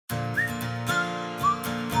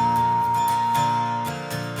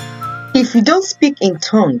If you don't speak in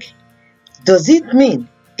tongue, does it mean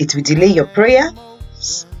it will delay your prayer?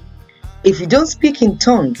 If you don't speak in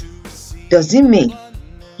tongue, does it mean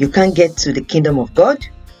you can't get to the kingdom of God?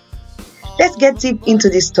 Let's get deep into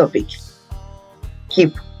this topic.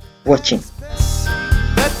 Keep watching.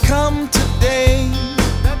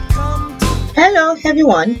 Hello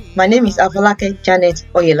everyone, my name is Afolake Janet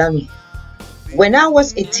Oyelami. When I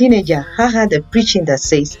was a teenager, I heard a preaching that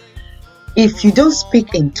says, if you don't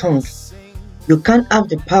speak in tongue, you can't have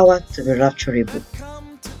the power to be rupturable.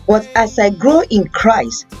 But as I grow in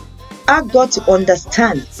Christ, I got to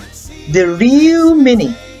understand the real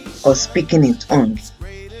meaning of speaking in tongue.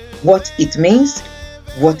 What it means,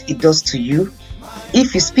 what it does to you.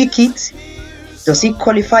 If you speak it, does it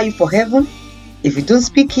qualify you for heaven? If you don't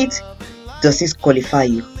speak it, does it qualify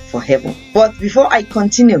you for heaven? But before I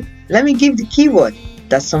continue, let me give the keyword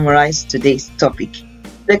that summarizes today's topic.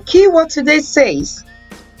 The keyword today says,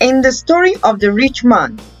 in the story of the rich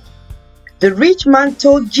man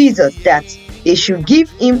told Jesus that he should give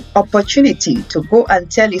him opportunity to go and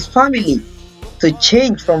tell his family to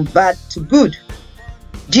change from bad to good.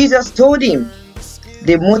 Jesus told him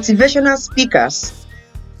the motivational speakers,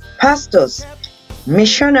 pastors,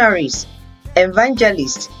 missionaries,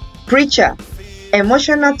 evangelists, preacher,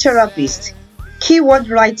 emotional therapist, keyword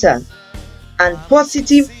writer, and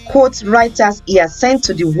positive quote writers he has sent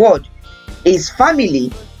to the world, his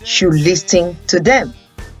family should listen to them.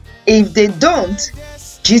 If they don't,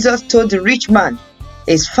 Jesus told the rich man,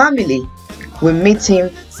 his family will meet him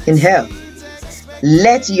in hell.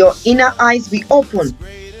 Let your inner eyes be open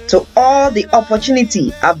to all the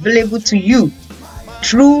opportunity available to you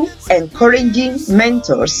through encouraging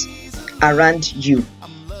mentors around you.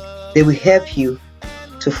 They will help you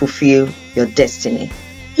to fulfill your destiny.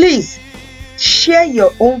 Please share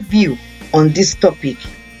your own view on this topic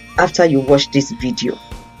after you watch this video.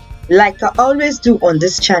 Like I always do on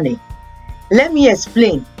this channel, let me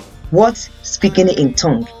explain what speaking in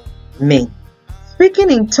tongue means. Speaking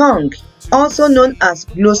in tongue, also known as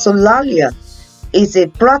glossolalia, is a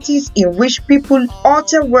practice in which people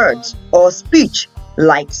utter words or speech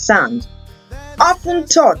like sound, often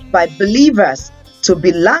taught by believers to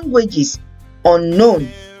be languages unknown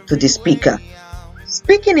to the speaker.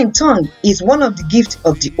 Speaking in tongue is one of the gifts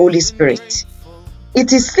of the Holy Spirit.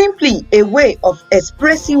 It is simply a way of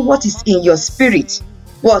expressing what is in your spirit,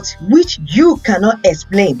 but which you cannot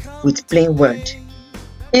explain with plain words.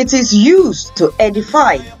 It is used to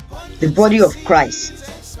edify the body of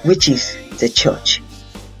Christ, which is the church.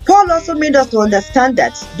 Paul also made us to understand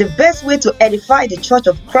that the best way to edify the church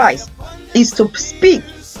of Christ is to speak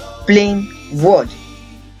plain word,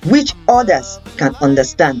 which others can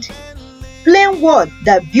understand. Plain word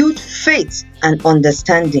that build faith and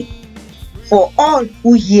understanding for all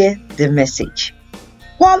who hear the message.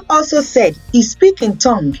 Paul also said he speaks in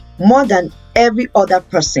tongue more than every other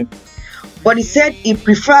person, but he said he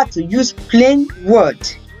preferred to use plain word,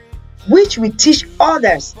 which will teach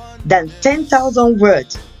others than 10,000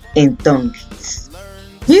 words in tongues.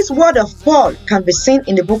 This word of Paul can be seen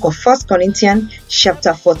in the book of 1 Corinthians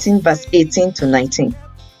chapter 14 verse 18 to 19.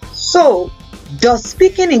 So, does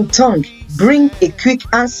speaking in tongue bring a quick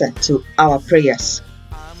answer to our prayers?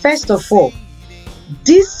 First of all,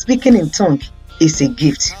 this speaking in tongue is a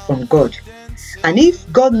gift from God. And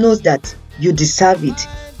if God knows that you deserve it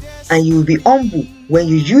and you will be humble when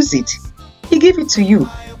you use it, He gives it to you.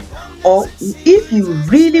 Or if you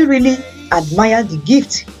really admire the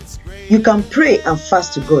gift, you can pray and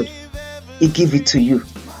fast to God. He gives it to you.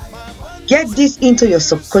 Get this into your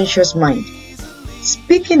subconscious mind.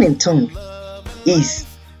 Speaking in tongue is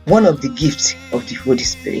one of the gifts of the Holy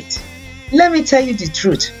Spirit. Let me tell you the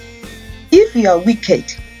truth. If you are wicked,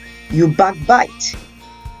 you backbite,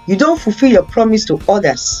 you don't fulfill your promise to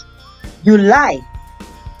others, you lie,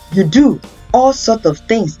 you do all sorts of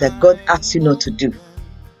things that God asks you not to do.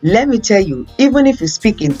 Let me tell you, even if you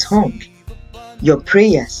speak in tongue, your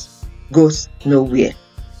prayers goes nowhere.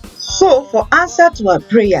 So for answer to our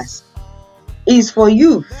prayers is for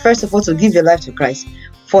you, first of all, to give your life to Christ,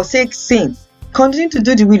 forsake sin, continue to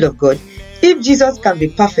do the will of God. If Jesus can be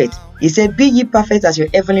perfect, He said, be ye perfect as your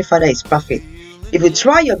heavenly Father is perfect. If you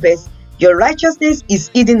try your best, your righteousness is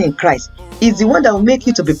hidden in Christ. He's the one that will make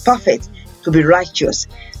you to be perfect, to be righteous.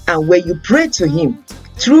 And when you pray to Him,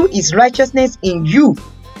 through His righteousness in you,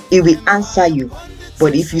 He will answer you.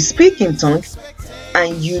 But if you speak in tongues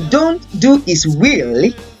and you don't do His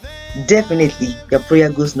will, definitely your prayer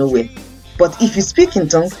goes nowhere. But if you speak in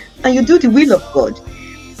tongues and you do the will of God,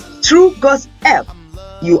 through God's help,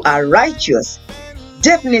 you are righteous.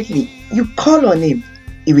 Definitely, you call on Him,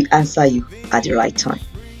 He will answer you at the right time.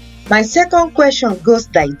 My second question goes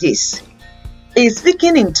like this. Is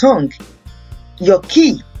speaking in tongue your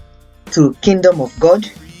key to kingdom of God?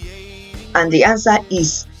 And the answer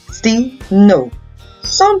is still no.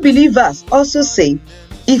 Some believers also say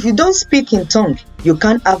if you don't speak in tongue, you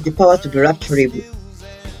can't have the power to be rapturable.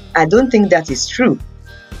 I don't think that is true,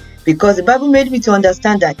 because the Bible made me to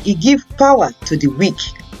understand that it gives power to the weak.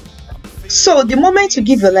 So the moment you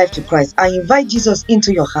give your life to Christ and invite Jesus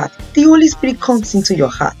into your heart, the Holy Spirit comes into your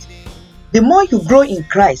heart. The more you grow in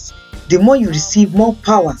Christ, the more you receive more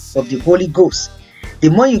power of the Holy Ghost. The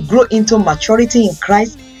more you grow into maturity in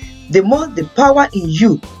Christ, the more the power in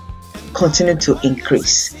you continue to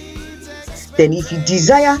increase. Then if you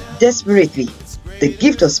desire desperately the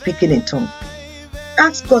gift of speaking in tongues,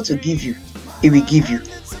 ask God to give you. He will give you.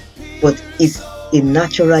 But it's a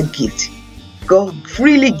natural gift. God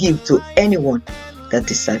freely gives to anyone that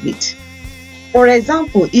deserves it. For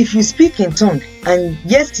example, if you speak in tongues and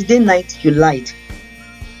yesterday night you lied,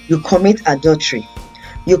 you commit adultery,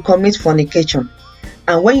 you commit fornication,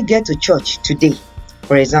 and when you get to church today,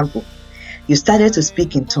 for example, you started to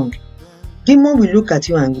speak in tongues, demon will look at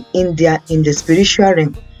you and in the spiritual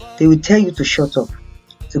realm, they will tell you to shut up,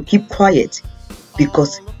 to keep quiet,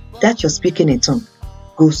 because that you're speaking in tongues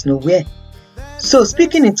goes nowhere. So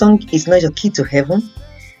speaking in tongues is not your key to heaven.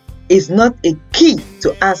 It's not a key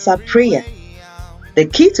to answer prayer. The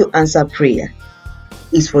key to answer prayer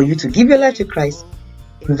is for you to give your life to Christ,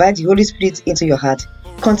 invite the Holy Spirit into your heart,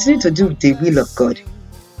 continue to do the will of God,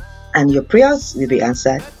 and your prayers will be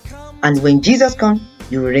answered. And when Jesus comes,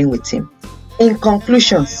 you will reign with him. In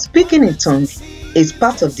conclusion, speaking in tongues is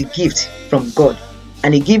part of the gift from God,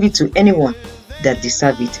 and he gives it to anyone that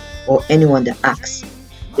deserves it or anyone that asks.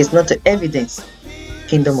 It's not an evidence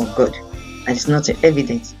kingdom of God, and it's not an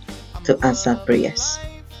evidence to answer prayers.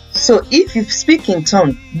 So if you speak in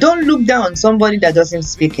tongues, don't look down on somebody that doesn't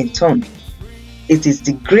speak in tongues. It is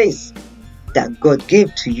the grace that God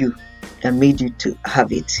gave to you that made you to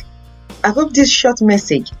have it. I hope this short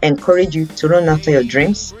message encouraged you to run after your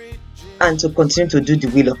dreams and to continue to do the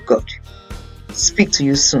will of God. Speak to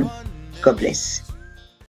you soon. God bless.